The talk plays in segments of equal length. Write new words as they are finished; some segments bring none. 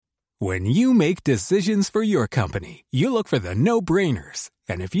When you make decisions for your company, you look for the no-brainers.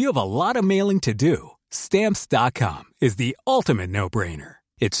 And if you have a lot of mailing to do, Stamps.com is the ultimate no-brainer.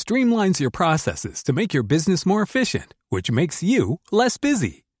 It streamlines your processes to make your business more efficient, which makes you less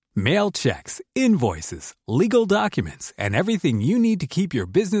busy. Mail checks, invoices, legal documents, and everything you need to keep your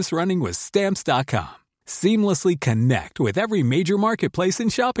business running with Stamps.com. Seamlessly connect with every major marketplace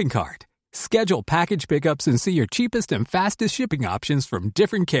and shopping cart. Schedule package pickups and see your cheapest and fastest shipping options from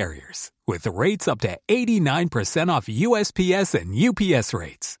different carriers, with rates up to 89% off USPS and UPS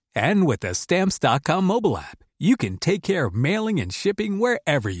rates. And with the Stamps.com mobile app, you can take care of mailing and shipping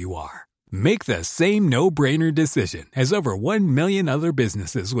wherever you are. Make the same no-brainer decision as over 1 million other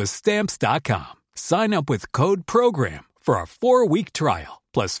businesses with Stamps.com. Sign up with code PROGRAM for a 4-week trial,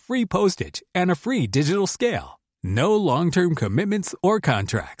 plus free postage and a free digital scale. No long-term commitments or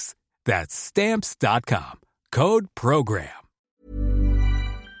contracts. That's Stamps.com. Code PROGRAM.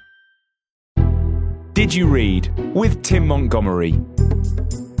 Did You Read? With Tim Montgomery.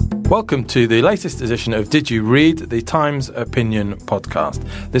 Welcome to the latest edition of Did You Read? The Times Opinion podcast.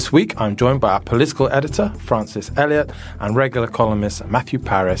 This week I'm joined by our political editor, Francis Elliott, and regular columnists Matthew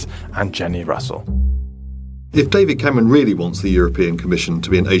Parris and Jenny Russell. If David Cameron really wants the European Commission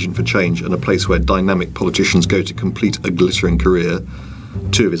to be an agent for change and a place where dynamic politicians go to complete a glittering career,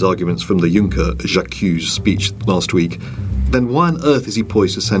 two of his arguments from the Juncker J'accuse speech last week, then why on earth is he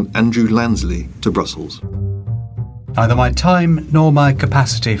poised to send Andrew Lansley to Brussels? Neither my time nor my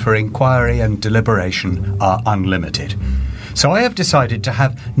capacity for inquiry and deliberation are unlimited. So I have decided to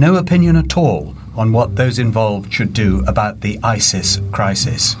have no opinion at all on what those involved should do about the ISIS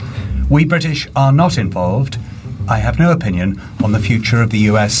crisis. We British are not involved. I have no opinion on the future of the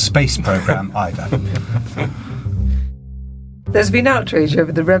US space programme either. There's been outrage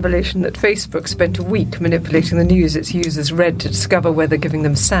over the revelation that Facebook spent a week manipulating the news its users read to discover whether giving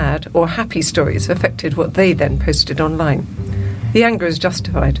them sad or happy stories affected what they then posted online. The anger is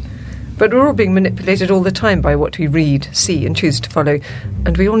justified, but we're all being manipulated all the time by what we read, see and choose to follow,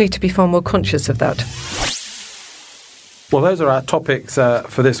 and we all need to be far more conscious of that. Well, those are our topics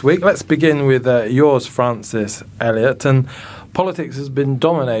for this week. Let's begin with yours, Francis Elliott. And politics has been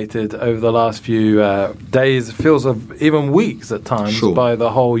dominated over the last few days, feels of even weeks at times, by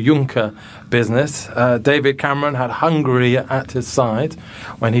the whole Juncker business. David Cameron had Hungary at his side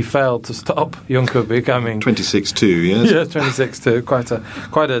when he failed to stop Juncker becoming 26-2, yes? Yeah, 26-2,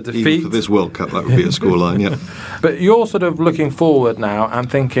 quite a defeat. Even for this World Cup, that would be a scoreline, yeah. But you're sort of looking forward now and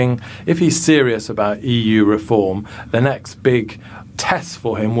thinking, if he's serious about EU reform, the next big test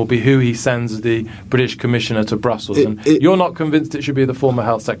for him will be who he sends the British Commissioner to Brussels. You're not convinced it should be the former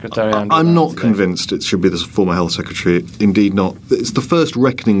Health Secretary, Andrew I'm not Lansley. convinced it should be the former Health Secretary. Indeed not. It's the first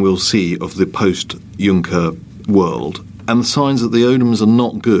reckoning we'll see of the post-Juncker world, and the signs that the omens are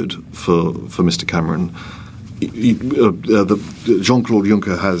not good for Mr Cameron. Jean-Claude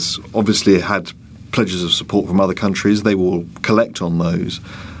Juncker has obviously had pledges of support from other countries. They will collect on those.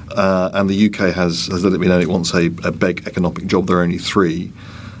 And the UK has let it be known it wants a big economic job. There are only 3.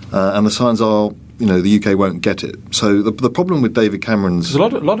 And the signs are, the UK won't get it. So the problem with David Cameron's... A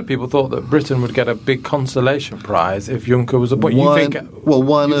lot of people thought that Britain would get a big consolation prize if Juncker was... Why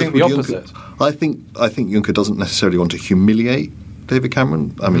on earth would the opposite? Juncker, I think Juncker doesn't necessarily want to humiliate David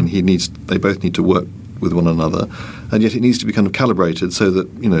Cameron. I mean, they both need to work with one another, and yet it needs to be kind of calibrated so that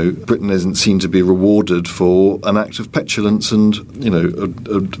Britain isn't seen to be rewarded for an act of petulance and a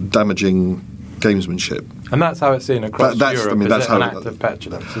damaging gamesmanship. And that's how it's seen across Europe. That's an act of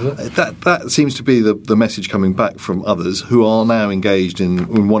petulance, is it? That seems to be the message coming back from others who are now engaged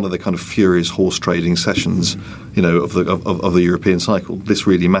in one of the kind of furious horse trading sessions, of the European cycle. This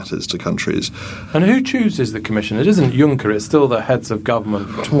really matters to countries. And who chooses the Commission? It isn't Juncker; it's still the heads of government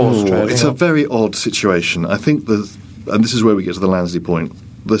horse trading. It's a very odd situation. I think and this is where we get to the Lansley point.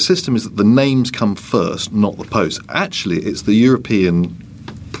 The system is that the names come first, not the posts. Actually, it's the European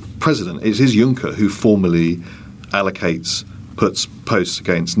President, it is Juncker who formally puts posts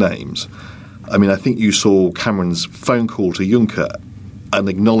against names. I mean, I think you saw Cameron's phone call to Juncker, an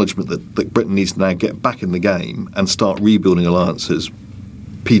acknowledgement that Britain needs to now get back in the game and start rebuilding alliances,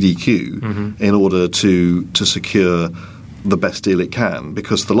 PDQ, in order to secure the best deal it can,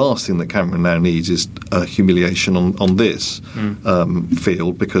 because the last thing that Cameron now needs is humiliation on this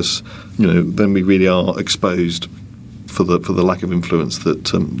field, because then we really are exposed for the lack of influence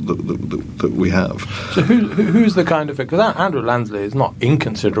that we have. So who's the kind of figure? Because Andrew Lansley is not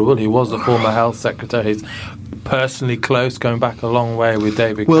inconsiderable. He was the former Health Secretary. He's personally close, going back a long way with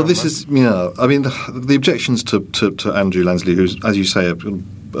David Cameron. Well, this is, I mean, the objections to Andrew Lansley, who's, as you say, a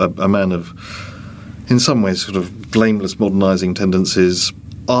man of, in some ways, sort of blameless modernising tendencies,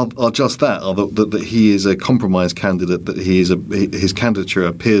 are just that, that he is a compromise candidate, that his candidature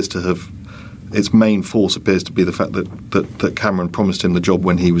appears to have, its main force appears to be the fact that Cameron promised him the job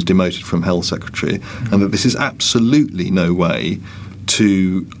when he was demoted from Health Secretary, and that this is absolutely no way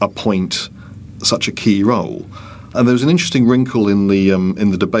to appoint such a key role. And there was an interesting wrinkle in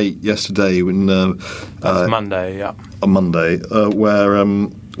the debate yesterday when that's Monday, yeah, on Monday,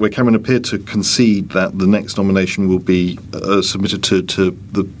 where Cameron appeared to concede that the next nomination will be submitted to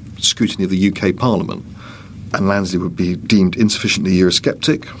the scrutiny of the UK Parliament, and Lansley would be deemed insufficiently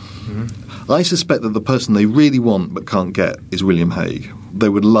Eurosceptic. Mm-hmm. I suspect that the person they really want but can't get is William Hague. They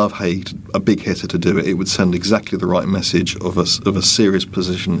would love Hague, a big hitter, to do it. It would send exactly the right message of a serious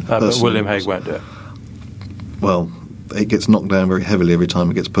position. But William Hague won't do it. Well, it gets knocked down very heavily every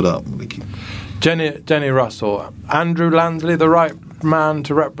time it gets put up. Jenny Russell, Andrew Lansley the right man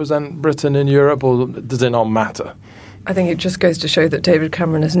to represent Britain in Europe, or does it not matter? I think it just goes to show that David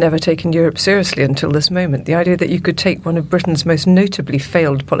Cameron has never taken Europe seriously until this moment. The idea that you could take one of Britain's most notably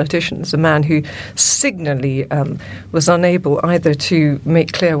failed politicians, a man who signally was unable either to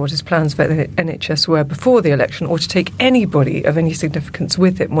make clear what his plans for the NHS were before the election, or to take anybody of any significance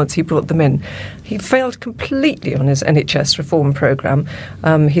with him once he brought them in. He failed completely on his NHS reform programme.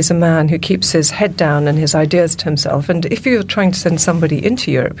 He's a man who keeps his head down and his ideas to himself. And if you're trying to send somebody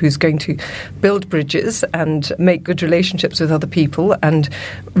into Europe who's going to build bridges and make good relationships with other people and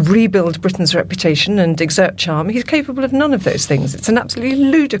rebuild Britain's reputation and exert charm, he's capable of none of those things. It's an absolutely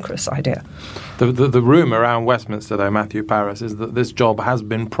ludicrous idea. The rumour around Westminster, though, Matthew Parris, is that this job has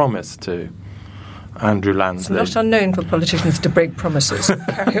been promised to Andrew Lansley. It's not unknown for politicians to break promises.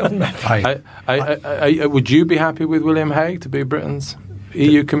 Carry on, Matthew. Would you be happy with William Hague to be Britain's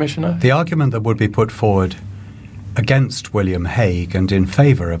EU Commissioner? The argument that would be put forward against William Hague and in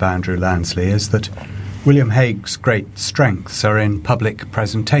favour of Andrew Lansley is that William Hague's great strengths are in public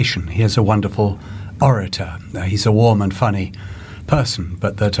presentation. He is a wonderful orator. He's a warm and funny person,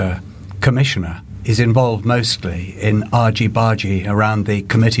 but that a commissioner is involved mostly in argy-bargy around the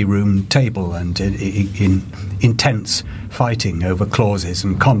committee room table and in intense fighting over clauses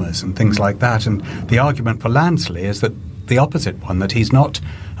and commas and things like that. And the argument for Lansley is that the opposite one, that he's not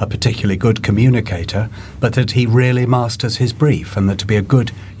a particularly good communicator, but that he really masters his brief, and that to be a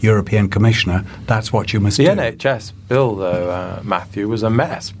good European Commissioner, that's what you must do. The NHS bill, though, Matthew, was a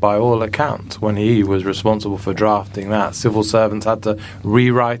mess by all accounts. When he was responsible for drafting that, civil servants had to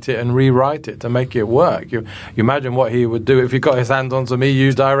rewrite it to make it work. You imagine what he would do if he got his hand on some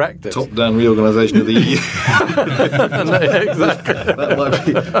EU directives. Top-down reorganisation of the EU. Exactly. That might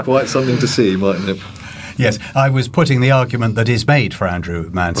be quite something to see, mightn't it? Yes, I was putting the argument that is made for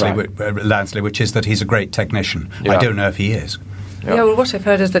Andrew Lansley, which is that he's a great technician. Yeah. I don't know if he is. Yeah, well, what I've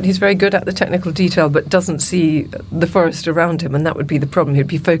heard is that he's very good at the technical detail but doesn't see the forest around him, and that would be the problem. He'd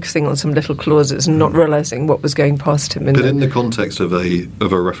be focusing on some little clauses and not realising what was going past him. But in the context of a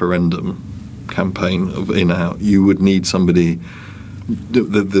referendum campaign of in-out, you would need somebody.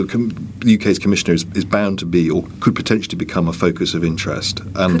 The UK's commissioner is bound to be, or could potentially become, a focus of interest.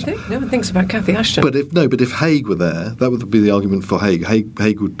 And could they? No one thinks about Cathy Ashton. But if Hague were there, that would be the argument for Hague.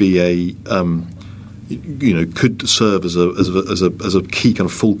 Hague would be a could serve as a key kind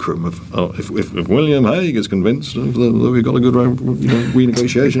of fulcrum of if William Hague is convinced that we've got a good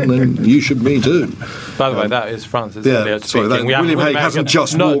renegotiation, then you should be too. By the way, that is Francis Elliott speaking. William Hague hasn't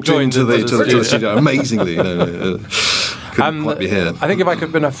just walked into the studio amazingly. Couldn't quite be here. I think if I could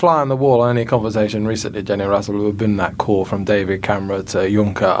have been a fly on the wall on any conversation recently, Jenny Russell would have been that call from David Cameron to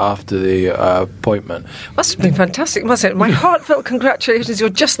Juncker after the appointment. Must have been fantastic, mustn't it? My heartfelt congratulations. You're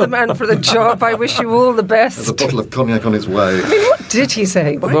just the man for the job. I wish you all the best. There's a bottle of cognac on its way. I mean, what did he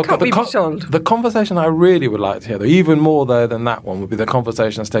say? Why can't we be told? The conversation I really would like to hear, though, even more though than that one, would be the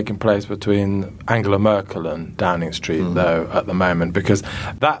conversation that's taking place between Angela Merkel and Downing Street, though, at the moment, because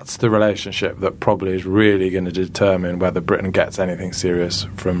that's the relationship that probably is really going to determine whether Britain gets anything serious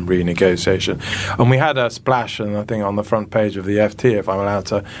from renegotiation. And we had a splash, and I think on the front page of the FT, if I'm allowed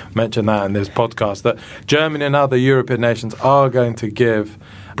to mention that in this podcast, that Germany and other European nations are going to give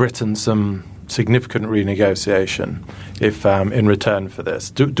Britain some significant renegotiation if in return for this.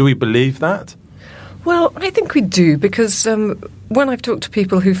 Do we believe that? Well, I think we do, because when I've talked to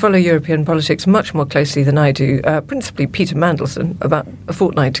people who follow European politics much more closely than I do, principally Peter Mandelson, about a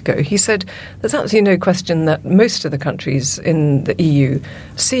fortnight ago, he said there's absolutely no question that most of the countries in the EU,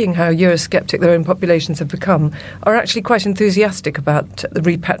 seeing how Eurosceptic their own populations have become, are actually quite enthusiastic about the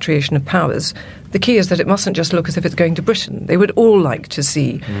repatriation of powers. The key is that it mustn't just look as if it's going to Britain. They would all like to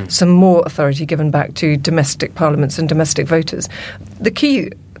see some more authority given back to domestic parliaments and domestic voters. The key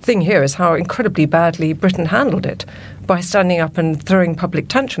thing here is how incredibly badly Britain handled it by standing up and throwing public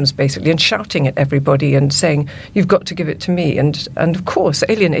tantrums, basically, and shouting at everybody and saying, you've got to give it to me, and of course,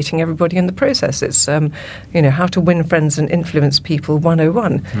 alienating everybody in the process. It's, how to win friends and influence people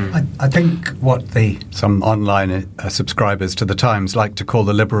 101. I think what some online subscribers to The Times like to call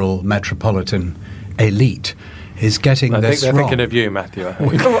the liberal metropolitan elite is getting this wrong. I think they're thinking of you, Matthew.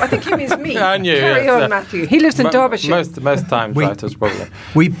 I think he means me. I knew. Carry on, Matthew. He lives in Derbyshire. Most Times writers, probably.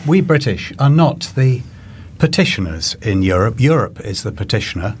 We British are not the petitioners in Europe. Europe is the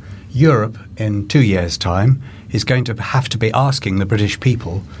petitioner. Europe, in 2 years' time, is going to have to be asking the British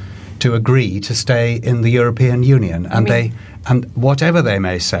people to agree to stay in the European Union. And whatever they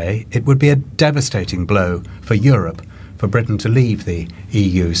may say, it would be a devastating blow for Europe, for Britain to leave the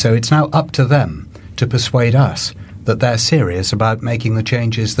EU. So it's now up to them to persuade us that they're serious about making the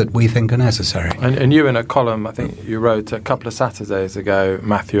changes that we think are necessary. And you, in a column, I think you wrote a couple of Saturdays ago,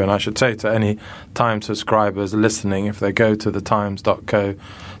 Matthew, and I should say to any Times subscribers listening, if they go to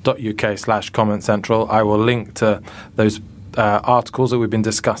thetimes.co.uk/comment central, I will link to those articles that we've been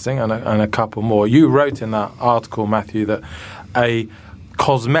discussing and a couple more. You wrote in that article, Matthew, that a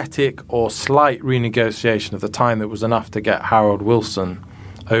cosmetic or slight renegotiation of the time that was enough to get Harold Wilson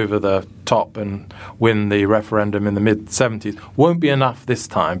over the top and win the referendum in the mid-70s won't be enough this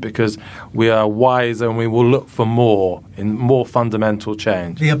time, because we are wiser and we will look for more fundamental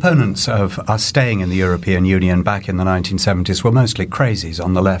change. The opponents of us staying in the European Union back in the 1970s were mostly crazies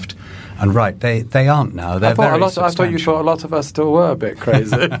on the left and right. They aren't now. They're very substantial. I thought you thought a lot of us still were a bit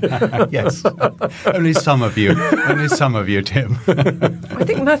crazy. Yes. Only some of you, Tim. I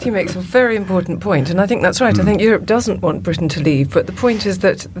think Matthew makes a very important point, and I think that's right. I think Europe doesn't want Britain to leave, but the point is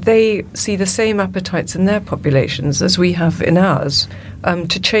that they see the same appetites in their populations as we have in ours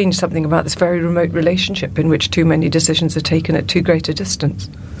to change something about this very remote relationship in which too many decisions are taken at too great a distance.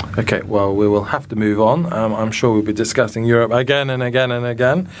 Okay, well, we will have to move on. I'm sure we'll be discussing Europe again and again and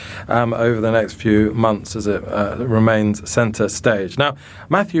again over the next few months as it remains centre stage. Now,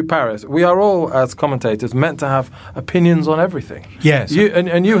 Matthew Parris, we are all, as commentators, meant to have opinions on everything. Yes.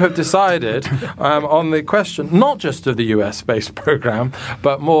 And you have decided on the question, not just of the US space programme,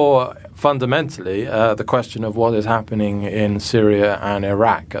 but more fundamentally the question of what is happening in Syria and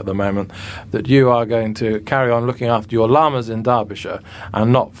Iraq at the moment, that you are going to carry on looking after your llamas in Derbyshire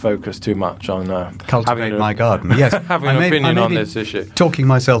and not focus too much on cultivate my garden. Yes, having an opinion on this issue. Talking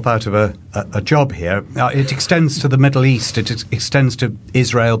myself out of a job here. It extends to the Middle East. It extends to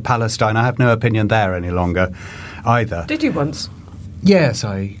Israel, Palestine. I have no opinion there any longer either. Did you once? Yes,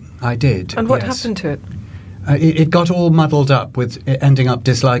 I did. And what happened to it? It got all muddled up with ending up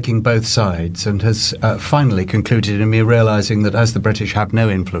disliking both sides, and has finally concluded in me realising that as the British have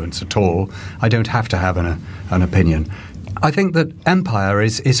no influence at all, I don't have to have an opinion. I think that empire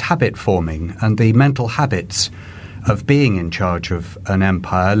is habit forming, and the mental habits of being in charge of an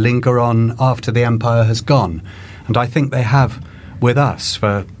empire linger on after the empire has gone. And I think they have with us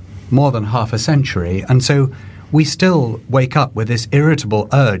for more than half a century. And so we still wake up with this irritable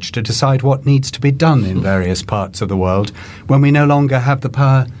urge to decide what needs to be done in various parts of the world when we no longer have the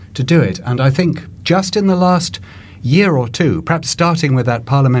power to do it. And I think just in the last year or two, perhaps starting with that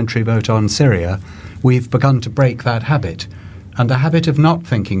parliamentary vote on Syria, we've begun to break that habit. And the habit of not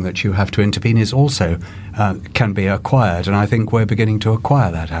thinking that you have to intervene is also can be acquired, and I think we're beginning to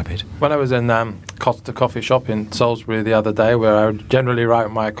acquire that habit. When I was in Costa Coffee Shop in Salisbury the other day, where I generally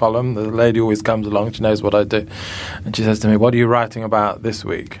write my column, the lady always comes along, she knows what I do, and she says to me, "What are you writing about this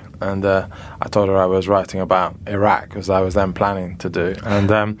week?" And I told her I was writing about Iraq, as I was then planning to do.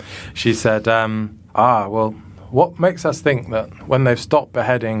 And she said, well, what makes us think that when they've stopped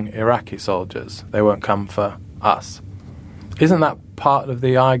beheading Iraqi soldiers, they won't come for us? Isn't that part of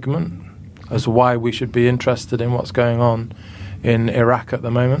the argument as to why we should be interested in what's going on in Iraq at the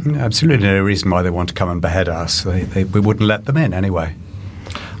moment? Absolutely no reason why they want to come and behead us. We wouldn't let them in anyway.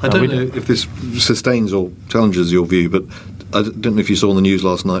 I don't know if this sustains or challenges your view, but I don't know if you saw on the news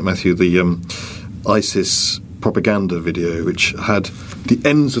last night, Matthew, the ISIS propaganda video, which had the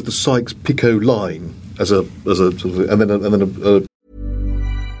ends of the Sykes-Picot line as a sort of, and then a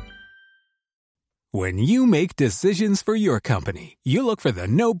When you make decisions for your company, you look for the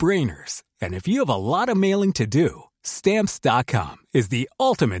no-brainers. And if you have a lot of mailing to do, Stamps.com is the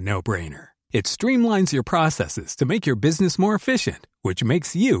ultimate no-brainer. It streamlines your processes to make your business more efficient, which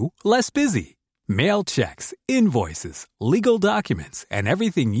makes you less busy. Mail checks, invoices, legal documents, and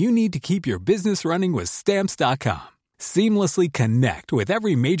everything you need to keep your business running with Stamps.com. Seamlessly connect with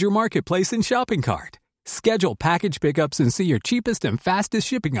every major marketplace and shopping cart. Schedule package pickups and see your cheapest and fastest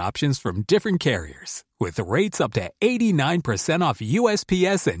shipping options from different carriers. With rates up to 89% off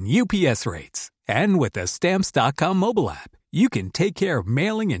USPS and UPS rates. And with the Stamps.com mobile app, you can take care of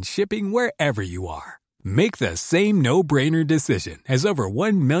mailing and shipping wherever you are. Make the same no-brainer decision as over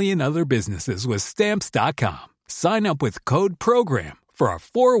 1 million other businesses with Stamps.com. Sign up with code PROGRAM for a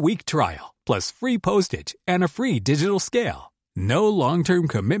 4-week trial, plus free postage and a free digital scale. No long-term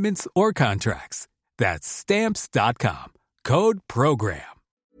commitments or contracts. That's Stamps.com. Code PROGRAM.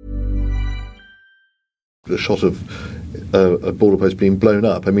 The shot of a border post being blown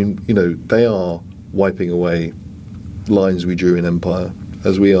up. I mean, they are wiping away lines we drew in Empire,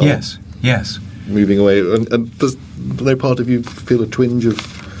 as we are. Yes. Moving away. And does no part of you feel a twinge of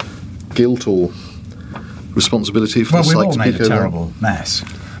guilt or responsibility for the Well, we've all Sykes-Picot made a terrible mess.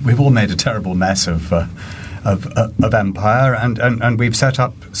 We've all made a terrible mess of Empire, and we've set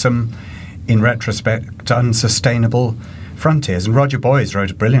up some, in retrospect, unsustainable frontiers. And Roger Boys wrote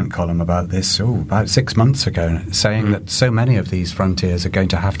a brilliant column about this about 6 months ago, saying that so many of these frontiers are going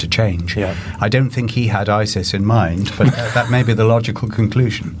to have to change. Yeah. I don't think he had ISIS in mind, but that may be the logical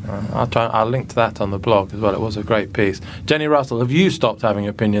conclusion. I'll link to that on the blog as well. It was a great piece. Jenny Russell, have you stopped having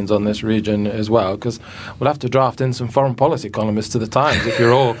opinions on this region as well? Because we'll have to draft in some foreign policy columnists to the Times if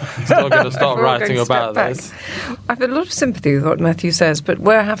you're all still going to start writing about this. I've had a lot of sympathy with what Matthew says, but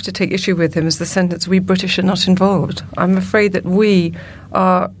where I have to take issue with him is the sentence, we British are not involved. I'm afraid that we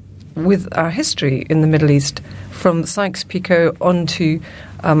are, with our history in the Middle East, from Sykes-Picot on to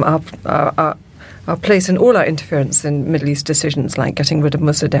our place in all our interference in Middle East decisions, like getting rid of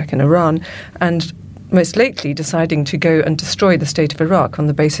Mossadegh in Iran, and most lately deciding to go and destroy the state of Iraq on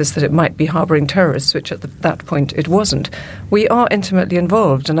the basis that it might be harbouring terrorists, which at that point it wasn't. We are intimately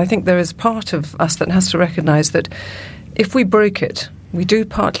involved, and I think there is part of us that has to recognise that if we broke it, we do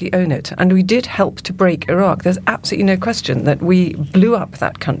partly own it, and we did help to break Iraq. There's absolutely no question that we blew up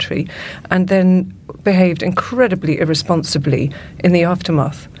that country and then behaved incredibly irresponsibly in the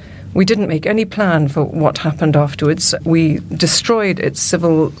aftermath. We didn't make any plan for what happened afterwards. We destroyed its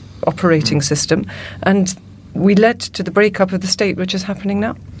civil operating system, and we led to the breakup of the state, which is happening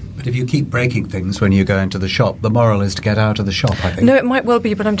now. But if you keep breaking things when you go into the shop, the moral is to get out of the shop, I think. No, it might well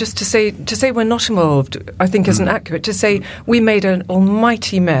be, but I'm just to say we're not involved, I think isn't accurate. To say we made an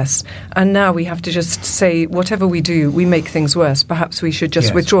almighty mess and now we have to just say whatever we do, we make things worse. Perhaps we should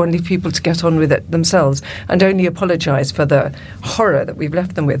just withdraw and leave people to get on with it themselves and only apologise for the horror that we've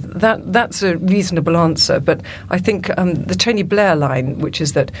left them with. That's a reasonable answer, but I think the Tony Blair line, which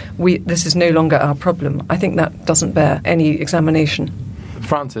is that this is no longer our problem, I think that doesn't bear any examination.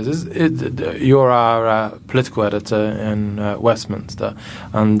 Francis, you're our political editor in Westminster,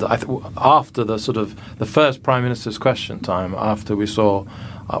 and after the first Prime Minister's question time, after we saw,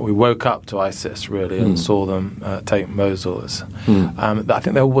 we woke up to ISIS really and saw them take Mosul. I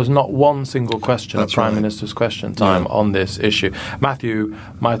think there was not one single question at Prime Minister's question time on this issue. Matthew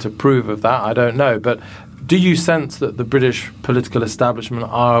might approve of that, I don't know, but do you sense that the British political establishment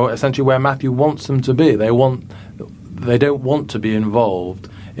are essentially where Matthew wants them to be? They don't want to be involved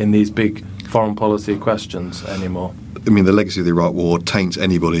in these big foreign policy questions anymore. I mean, the legacy of the Iraq War taints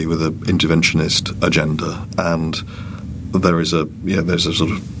anybody with an interventionist agenda, and there's a sort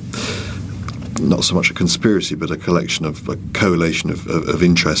of not so much a conspiracy, but a coalition of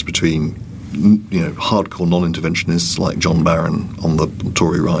interest between hardcore non-interventionists like John Barron on the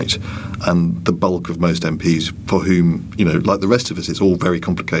Tory right and the bulk of most MPs for whom, like the rest of us, it's all very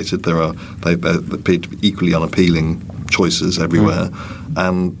complicated. They appear to be equally unappealing choices everywhere,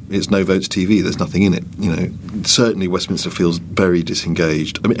 and it's no votes TV. There's nothing in it. Certainly Westminster feels very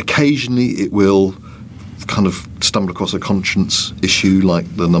disengaged. I mean, occasionally it will kind of stumble across a conscience issue, like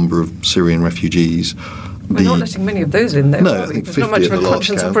the number of Syrian refugees. We're not letting many of those in, though. No, I think 50 There's not much of a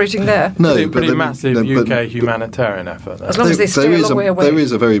conscience operating there. No, it's a pretty massive UK humanitarian effort. As long as they stay a long way away. There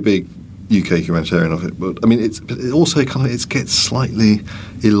is a very big UK humanitarian of it, but I mean, it also it gets slightly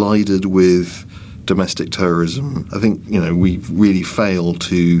elided with domestic terrorism. I think we've really failed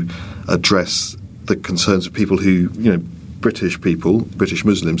to address the concerns of people who British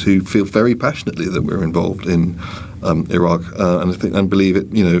Muslims who feel very passionately that we're involved in Iraq and believe it,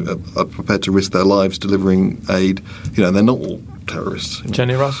 are prepared to risk their lives delivering aid. And they're not all terrorists.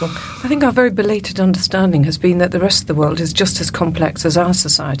 Jenny Russell? I think our very belated understanding has been that the rest of the world is just as complex as our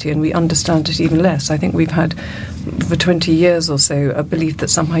society, and we understand it even less. I think we've had, for 20 years or so, a belief that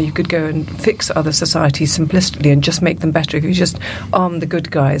somehow you could go and fix other societies simplistically and just make them better. If you just arm the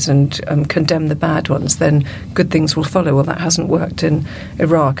good guys and condemn the bad ones, then good things will follow. Well, that hasn't worked in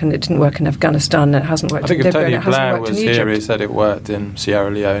Iraq, and it didn't work in Afghanistan, and it hasn't worked in Libya, and it hasn't worked in Egypt. Here, he said it worked in Sierra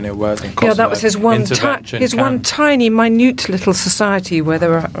Leone, it worked in Kosovo. Yeah, that was his one tiny, minute little society where there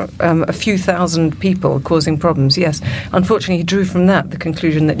were a few thousand people causing problems. Yes, unfortunately, he drew from that the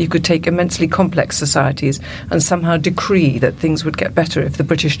conclusion that you could take immensely complex societies and somehow decree that things would get better if the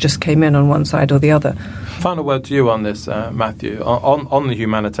British just came in on one side or the other. Final word to you on this, Matthew. On the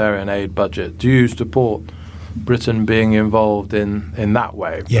humanitarian aid budget, do you support Britain being involved in that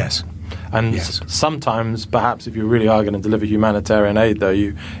way? Yes. And sometimes, perhaps, if you really are going to deliver humanitarian aid, though,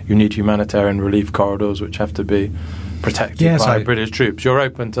 you need humanitarian relief corridors which have to be protected by British troops. You're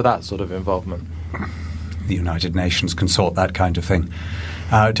open to that sort of involvement? The United Nations can sort that kind of thing.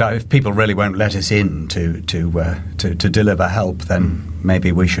 If people really won't let us in to deliver help, then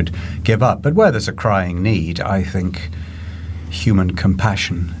maybe we should give up. But where there's a crying need, I think human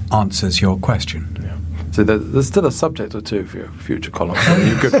compassion answers your question. Yeah. So there's still a subject or two for your future column that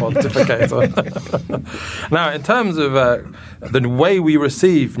you could pontificate on. Now, in terms of the way we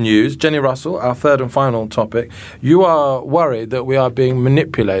receive news, Jenny Russell, our third and final topic, you are worried that we are being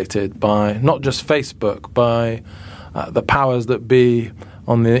manipulated by not just Facebook, by the powers that be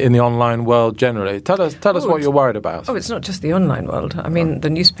in the online world generally. Tell us what you're worried about. Oh, it's not just the online world. I mean, the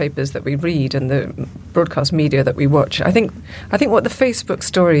newspapers that we read and the broadcast media that we watch. I think what the Facebook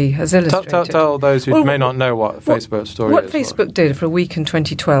story has illustrated. Tell those who may not know what Facebook story is. What Facebook did for a week in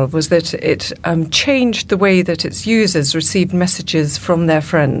 2012 was that it changed the way that its users received messages from their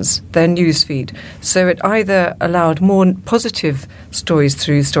friends, their newsfeed. So it either allowed more positive stories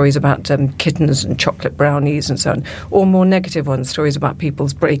through stories about kittens and chocolate brownies and so on, or more negative ones, stories about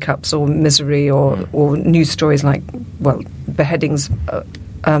people's breakups or misery or news stories like, beheadings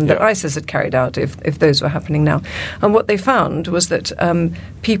that ISIS had carried out, if those were happening now. And what they found was that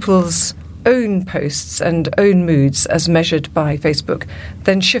people's own posts and own moods as measured by Facebook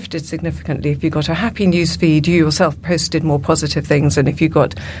then shifted significantly. If you got a happy news feed, you yourself posted more positive things, and if you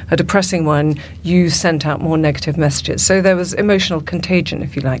got a depressing one, you sent out more negative messages. So there was emotional contagion,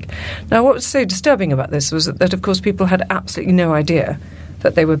 if you like. Now, what was so disturbing about this was that of course, people had absolutely no idea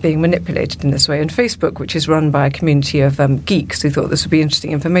that they were being manipulated in this way. And Facebook, which is run by a community of geeks who thought this would be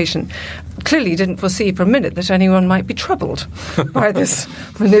interesting information, clearly didn't foresee for a minute that anyone might be troubled by this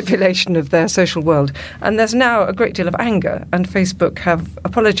manipulation of their social world. And there's now a great deal of anger, and Facebook have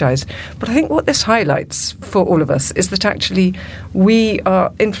apologised. But I think what this highlights for all of us is that actually we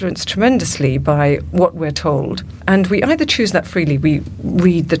are influenced tremendously by what we're told. And we either choose that freely, we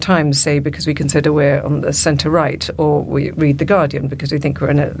read the Times, say, because we consider we're on the centre-right, or we read The Guardian because we think we're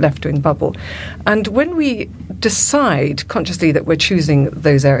in a left-wing bubble. And when we decide consciously that we're choosing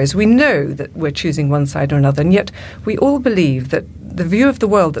those areas, we know that we're choosing one side or another, and yet we all believe that the view of the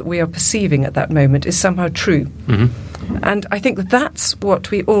world that we are perceiving at that moment is somehow true. Mm-hmm. And I think that's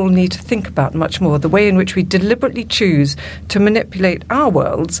what we all need to think about much more, the way in which we deliberately choose to manipulate our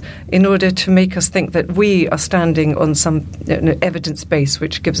worlds in order to make us think that we are standing on some evidence base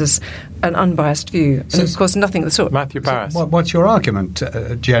which gives us an unbiased view. And of course, nothing of the sort. Matthew Parris. So what's your argument,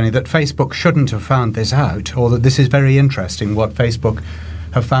 Jenny, that Facebook shouldn't have found this out, or that this is very interesting, what Facebook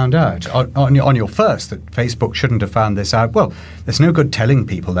have found out? On your first, that Facebook shouldn't have found this out, well, there's no good telling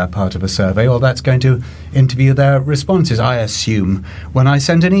people they're part of a survey, or that's going to interview their responses. I assume when I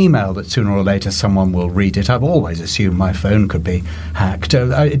send an email that sooner or later someone will read it. I've always assumed my phone could be hacked.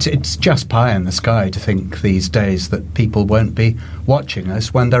 It's just pie in the sky to think these days that people won't be watching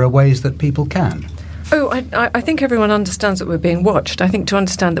us when there are ways that people can. Oh, I think everyone understands that we're being watched. I think to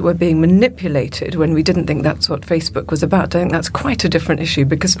understand that we're being manipulated when we didn't think that's what Facebook was about, I think that's quite a different issue,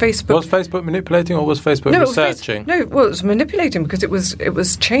 because Facebook... Was Facebook manipulating, or was Facebook researching? It was manipulating, because it was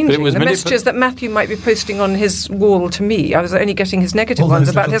changing the messages that Matthew might be posting on his wall to me. I was only getting his negative ones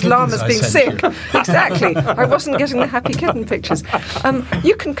about his llamas being sick. Exactly. I wasn't getting the happy kitten pictures.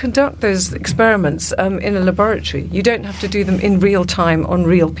 You can conduct those experiments in a laboratory. You don't have to do them in real time on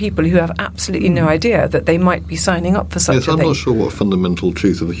real people who have absolutely no idea that they might be signing up for such a thing. I'm not sure what fundamental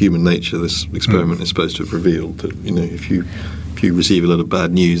truth of the human nature this experiment is supposed to have revealed. That, if you receive a lot of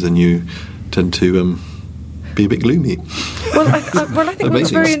bad news, then you tend to be a bit gloomy. Well, I think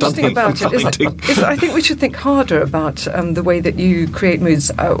what's very interesting about it is I think we should think harder about the way that you create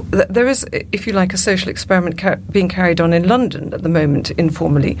moods. There is, if you like, a social experiment being carried on in London at the moment,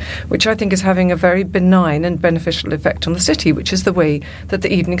 informally, which I think is having a very benign and beneficial effect on the city, which is the way that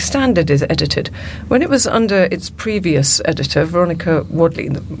the Evening Standard is edited. When it was under its previous editor, Veronica Wadley,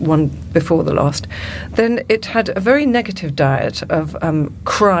 the one before the last, then it had a very negative diet of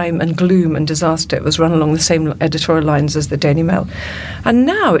crime and gloom and disaster. It was run along the same editorial lines as the Daily Mail. And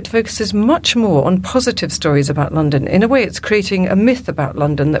now it focuses much more on positive stories about London. In a way, it's creating a myth about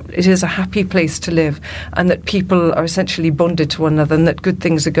London, that it is a happy place to live and that people are essentially bonded to one another and that good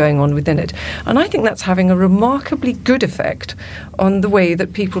things are going on within it. And I think that's having a remarkably good effect on the way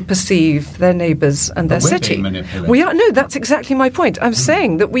that people perceive their neighbours and their city. Being manipulated. We are. No, that's exactly my point. I'm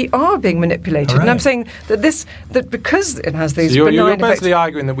saying that we are being manipulated. Hooray. And I'm saying that because it has these So benign you're effects... basically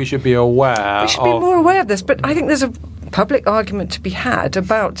arguing that we should be aware We should be more aware of this, but I think there's a public argument to be had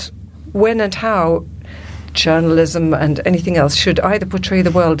about when and how journalism and anything else should either portray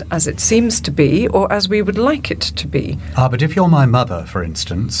the world as it seems to be or as we would like it to be. But if you're my mother, for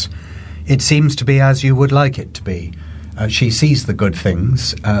instance, it seems to be as you would like it to be. She sees the good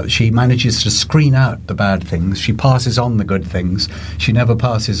things. She manages to screen out the bad things. She passes on the good things. She never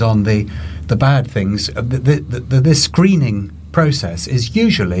passes on the bad things. This screening process is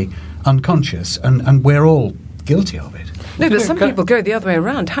usually unconscious, and we're all guilty of it. No, but some people go the other way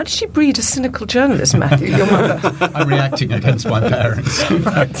around. How did she breed a cynical journalist, Matthew, your mother? I'm reacting against my parents.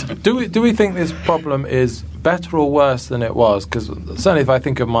 Right. Do we think this problem is better or worse than it was? Because certainly if I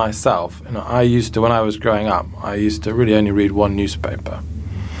think of myself, I used to, when I was growing up, I used to really only read one newspaper.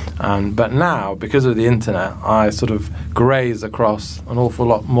 But now, because of the internet, I sort of graze across an awful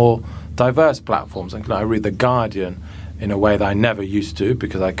lot more diverse platforms. And I read The Guardian in a way that I never used to,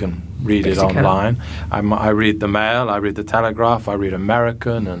 because I can read it online. I read the Mail, I read the Telegraph, I read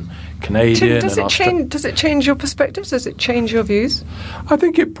American and Canadian. Tim, does it change your perspectives? Does it change your views? I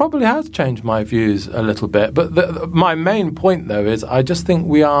think it probably has changed my views a little bit. But my main point, though, is I just think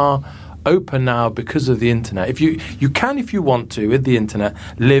we are open now because of the internet. If you can, if you want to, with the internet,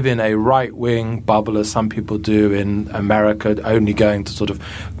 live in a right-wing bubble, as some people do in America, only going to sort of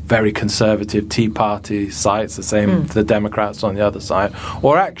very conservative Tea Party sites, the same for the Democrats on the other side.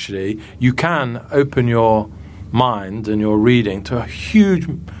 Or actually, you can open your mind and your reading to a huge,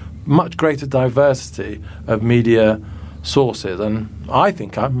 much greater diversity of media sources. And I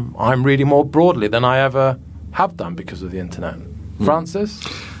think I'm reading more broadly than I ever have done because of the internet. Francis?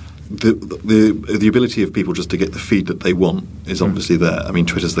 The ability of people just to get the feed that they want is obviously there. I mean,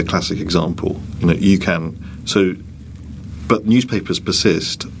 Twitter's the classic example. You can but newspapers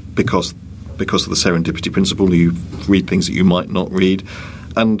persist because of the serendipity principle. You read things that you might not read,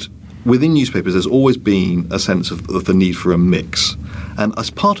 and within newspapers, there's always been a sense of the need for a mix. And as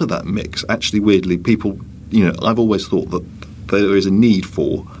part of that mix, actually, weirdly, people, I've always thought that there is a need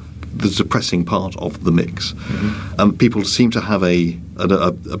for the depressing part of the mix. And people seem to have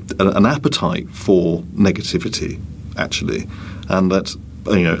an appetite for negativity, actually. And that,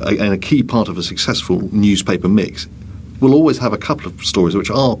 and a key part of a successful newspaper mix will always have a couple of stories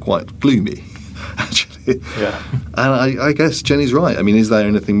which are quite gloomy, actually. Yeah. And I guess Jenny's right. I mean, is there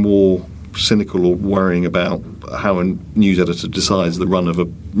anything more cynical or worrying about how a news editor decides the run of a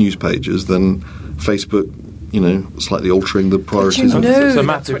news pages than Facebook, slightly altering the priorities?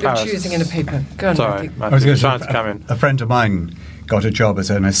 That's what you're choosing in a paper. Go on, Sorry, Matthew. Matthew. I was trying to come in. A friend of mine got a job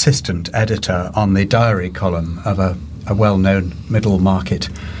as an assistant editor on the diary column of a well-known middle market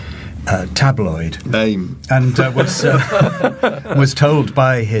tabloid. AIM. And was told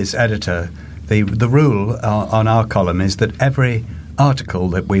by his editor, the rule on our column is that every article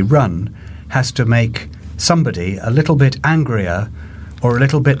that we run has to make somebody a little bit angrier or a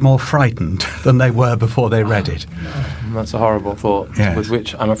little bit more frightened than they were before they read it. That's a horrible thought, yes. With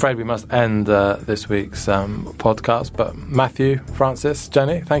which I'm afraid we must end this week's podcast. But Matthew, Francis,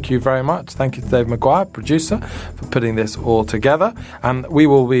 Jenny, thank you very much. Thank you to Dave Maguire, producer, for putting this all together. And we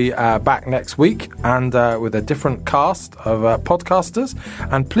will be back next week and with a different cast of podcasters.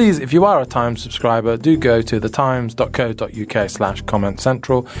 And please, if you are a Times subscriber, do go to thetimes.co.uk/comment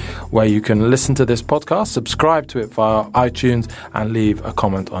central, where you can listen to this podcast, subscribe to it via iTunes, and leave a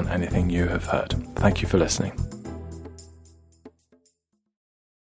comment on anything you have heard. Thank you for listening.